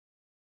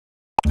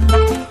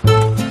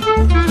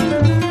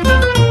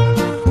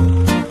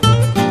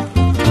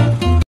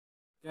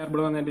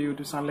Blog എന്ന എന്റെ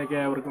YouTube ചാനലിലേക്ക്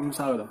ഏവർക്കും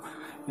സ്വാഗതം.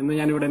 ഇന്ന്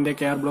ഞാനിവിടെ എന്റെ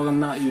കെയർ ബ്ലോഗ്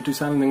എന്ന യൂട്യൂബ്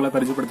ചാനൽ നിങ്ങളെ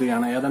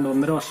പരിചയപ്പെടുത്തുകയാണ്. ഏതാണ്ട്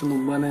 1.5 വർഷം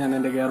മുമ്പ് തന്നെ ഞാൻ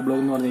എന്റെ കെയർ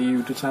ബ്ലോഗ് എന്ന് പറഞ്ഞ ഈ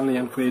യൂട്യൂബ് ചാനൽ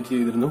ഞാൻ ക്രിയേറ്റ്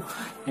ചെയ്തിരുന്നു.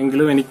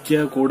 എങ്കിലും എനിക്ക്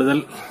കൂടുതൽ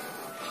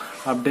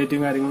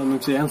അപ്ഡേറ്റും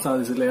കാര്യങ്ങളൊന്നും ചെയ്യാൻ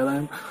സാധിച്ചില്ല.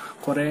 ഏതാനും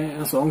കുറെ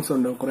സോങ്സ്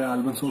ഉണ്ട്, കുറെ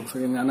ആൽബം സോങ്സ്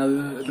ഒക്കെ. ഞാനത്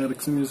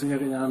ലിറിക്സ് മ്യൂസിക്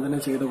ഒക്കെ ഞാൻ തന്നെ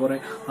ചെയ്ത കുറെ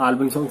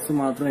ആൽബം സോങ്സ്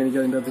മാത്രമേ എനിക്ക്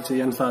അതിൻ്റെ അകത്ത്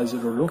ചെയ്യാൻ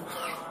സാധിച്ചിട്ടുള്ളൂ.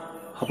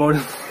 അപ്പോൾ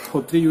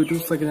ഒത്തിരി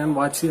യൂട്യൂബ്സ് ഒക്കെ ഞാൻ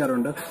വാച്ച്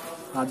ചെയ്യാറുണ്ട്.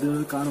 അത്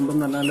കാണുമ്പോൾ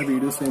നല്ല നല്ല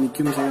വീഡിയോസ്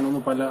എനിക്കും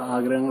ചെയ്യണമെന്ന് പല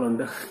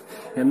ആഗ്രഹങ്ങളുണ്ട്.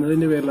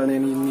 എന്നതിന്റെ പേരിലാണ്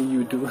ഞാൻ ഇന്ന് ഈ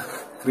യൂട്യൂബ്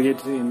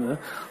ക്രിയേറ്റ് ചെയ്യുന്നത്.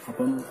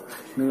 അപ്പം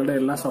നിങ്ങളുടെ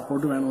എല്ലാ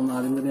സപ്പോർട്ട് വേണമെന്ന്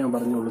ആദ്യം തന്നെ ഞാൻ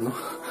പറഞ്ഞുകൊള്ളുന്നു.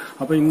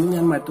 അപ്പോൾ ഇന്ന്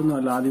ഞാൻ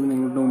മറ്റൊന്നുമല്ല, ആദ്യം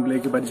നിങ്ങളുടെ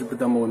മുമ്പിലേക്ക്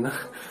പരിചയപ്പെടുത്താൻ പോകുന്ന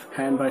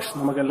ഹാൻഡ് വാഷ്.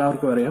 നമുക്ക്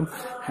എല്ലാവർക്കും അറിയാം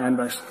ഹാൻഡ്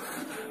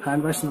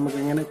വാഷ് നമുക്ക്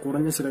എങ്ങനെ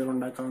കുറഞ്ഞ ചിലവ്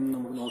ഉണ്ടാക്കാമെന്ന്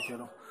നമുക്ക്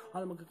നോക്കിയാലോ.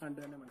 അത് നമുക്ക് കണ്ടു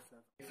തന്നെ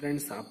മനസ്സിലാക്കാം.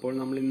 ഫ്രണ്ട്സ്, അപ്പോൾ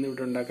നമ്മൾ ഇന്ന്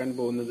ഇവിടെ ഉണ്ടാക്കാൻ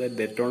പോകുന്നത്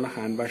ഡെറ്റോളിന്റെ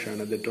ഹാൻഡ് വാഷ്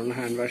ആണ്. ഡെറ്റോളിന്റെ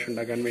ഹാൻഡ് വാഷ്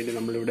ഉണ്ടാക്കാൻ വേണ്ടി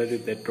നമ്മളിവിടെ ഒരു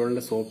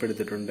ഡെറ്റോളിന്റെ സോപ്പ്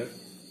എടുത്തിട്ടുണ്ട്.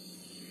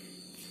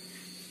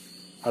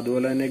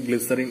 അതുപോലെ തന്നെ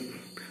ഗ്ലിസറിൻ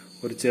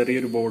ഒരു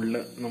ചെറിയൊരു ബോളിൽ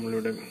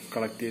നമ്മളിവിടെ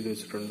കളക്ട് ചെയ്ത്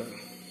വെച്ചിട്ടുണ്ട്.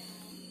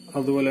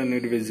 അതുപോലെ തന്നെ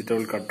ഒരു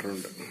വെജിറ്റബിൾ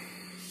കട്ടറുണ്ട്.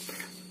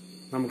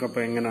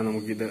 നമുക്കപ്പോൾ എങ്ങനെയാണ്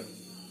നമുക്കിത്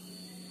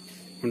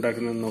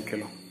ഉണ്ടാക്കുന്നതെന്ന്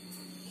നോക്കിയാലോ.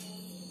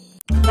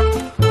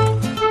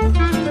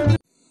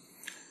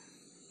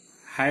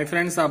 ഹായ്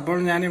ഫ്രണ്ട്സ്, അപ്പോൾ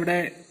ഞാനിവിടെ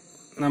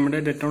നമ്മുടെ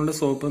ഡെറ്റോളിന്റെ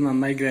സോപ്പ്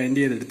നന്നായി ഗ്രൈൻഡ്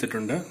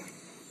ചെയ്തെടുത്തിട്ടുണ്ട്.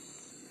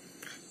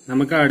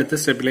 നമുക്ക് അടുത്ത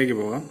സ്റ്റെപ്പിലേക്ക്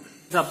പോകാം.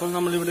 അപ്പോൾ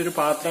നമ്മളിവിടെ ഒരു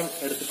പാത്രം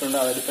എടുത്തിട്ടുണ്ട്,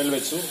 അത് അടുപ്പിൽ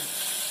വെച്ചു.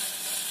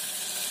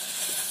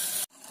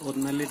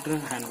 1 ലിറ്റർ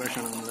ഹാൻഡ്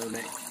വാഷാണ്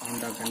നമ്മളിവിടെ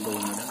ഉണ്ടാക്കാൻ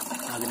പോകുന്നത്.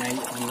 അതിനായി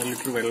 1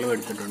 ലിറ്റർ വെള്ളം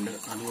എടുത്തിട്ടുണ്ട്.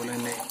 അതുപോലെ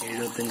തന്നെ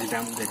 75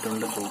 ഗ്രാം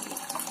ഡെറ്റോളിന്റെ സോപ്പ്.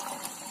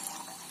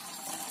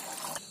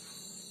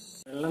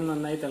 വെള്ളം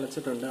നന്നായി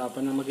തിളച്ചിട്ടുണ്ട്.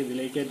 അപ്പം നമുക്ക്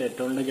ഇതിലേക്ക്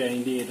ഡെറ്റോളിന്റെ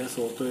ഗ്രൈൻഡ് ചെയ്ത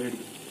സോപ്പ്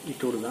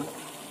ഇട്ട് കൊടുക്കാം.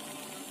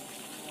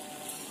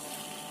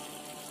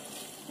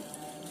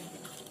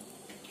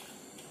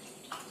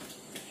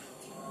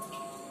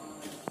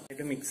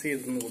 മിക്സ്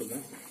ചെയ്തൊന്ന്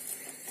കൊടുക്കാം.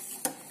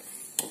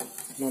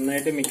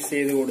 നന്നായിട്ട് മിക്സ്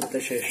ചെയ്ത് കൊടുത്ത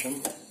ശേഷം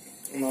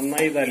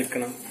നന്നായി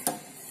തളിക്കണം.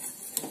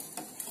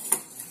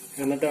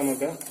 എന്നിട്ട്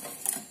നമുക്ക്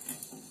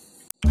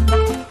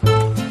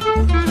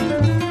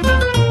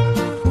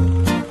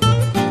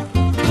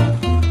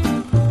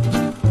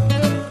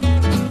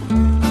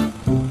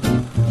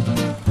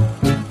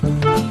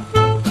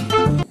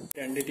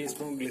രണ്ട്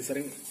ടീസ്പൂൺ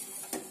ഗ്ലിസറിൻ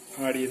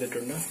ആഡ്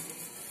ചെയ്തിട്ടുണ്ട്.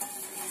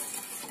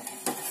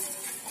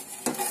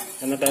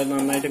 എന്നിട്ട് അത്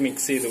നന്നായിട്ട്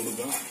മിക്സ് ചെയ്ത്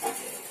കൊടുക്കുക.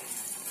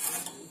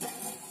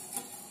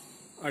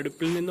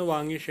 അടുപ്പിൽ നിന്ന്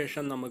വാങ്ങിയ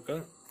ശേഷം നമുക്ക്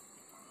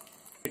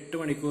 8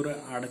 മണിക്കൂർ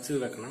അടച്ച്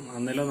വെക്കണം.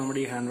 അന്നേരം നമ്മുടെ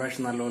ഈ ഹാൻഡ് വാഷ്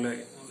നല്ലപോലെ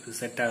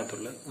സെറ്റ്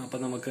ആകത്തുള്ളൂ. അപ്പം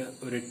നമുക്ക്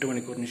ഒരു 8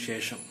 മണിക്കൂറിന്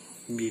ശേഷം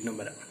വീണ്ടും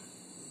വരാം.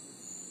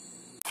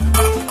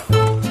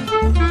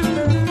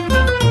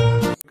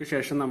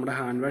 ശേഷം നമ്മുടെ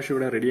ഹാൻഡ് വാഷ്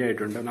ഇവിടെ റെഡി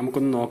ആയിട്ടുണ്ട്.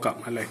 നമുക്കൊന്ന് നോക്കാം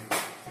അല്ലേ.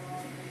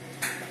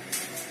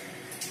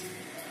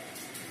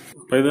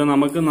 അപ്പോൾ ഇത്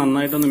നമുക്ക്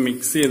നന്നായിട്ടൊന്ന്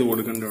മിക്സ് ചെയ്ത്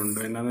കൊടുക്കേണ്ടതുണ്ട്.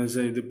 എന്താണെന്ന്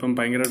വെച്ചാൽ ഇതിപ്പം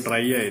ഭയങ്കര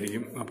ഡ്രൈ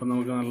ആയിരിക്കും. അപ്പം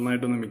നമുക്ക്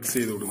നന്നായിട്ടൊന്ന് മിക്സ്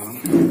ചെയ്ത് കൊടുക്കണം.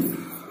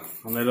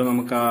 അന്നേരം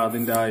നമുക്ക്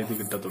അതിൻ്റെ ആ ഇത്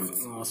കിട്ടത്തുള്ളൂ,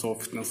 ആ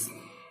സോഫ്റ്റ്നെസ്.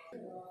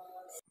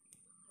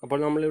 അപ്പോൾ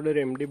നമ്മളിവിടെ ഒരു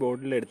empty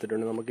ബോട്ടിൽ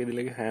എടുത്തിട്ടുണ്ട്. നമുക്ക്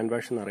ഇതിലേക്ക് ഹാൻഡ്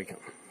വാഷ്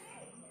നിറയ്ക്കാം.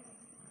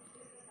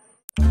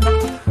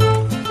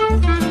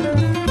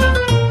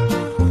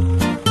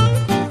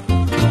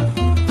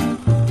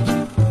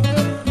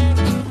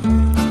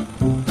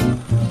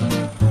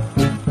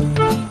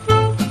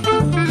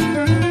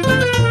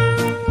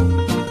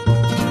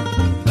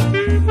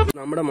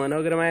 നമ്മുടെ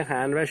മനോഹരമായ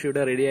ഹാൻഡ് വാഷ്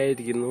ഇവിടെ റെഡി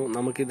ആയിരിക്കുന്നു.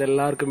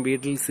 നമുക്കിതെല്ലാവർക്കും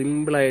വീട്ടിൽ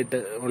സിമ്പിളായിട്ട്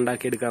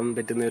ഉണ്ടാക്കിയെടുക്കാൻ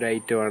പറ്റുന്ന ഒരു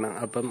ഐറ്റമാണ്.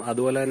 അപ്പം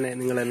അതുപോലെ തന്നെ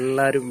നിങ്ങൾ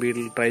എല്ലാവരും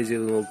വീട്ടിൽ ട്രൈ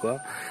ചെയ്ത് നോക്കുക.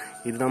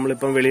 ഇത്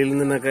നമ്മളിപ്പം വെളിയിൽ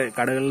നിന്നൊക്കെ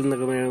കടകളിൽ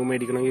നിന്നൊക്കെ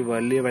മേടിക്കണമെങ്കിൽ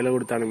വലിയ വില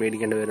കൊടുത്താണ്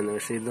മേടിക്കേണ്ടി വരുന്നത്.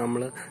 പക്ഷേ ഇത്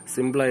നമ്മൾ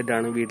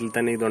സിമ്പിളായിട്ടാണ് വീട്ടിൽ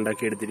തന്നെ ഇത്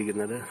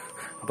ഉണ്ടാക്കിയെടുത്തിരിക്കുന്നത്.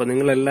 അപ്പോൾ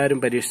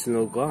നിങ്ങളെല്ലാവരും പരീക്ഷിച്ച്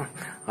നോക്കുക.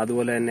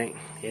 അതുപോലെ തന്നെ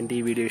എൻ്റെ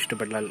ഈ വീഡിയോ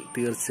ഇഷ്ടപ്പെട്ടാൽ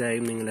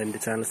തീർച്ചയായും നിങ്ങൾ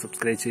എൻ്റെ ചാനൽ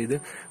സബ്സ്ക്രൈബ് ചെയ്ത്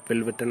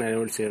ബെൽ ബട്ടൺ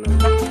എനേബിൾ ചെയ്യണം.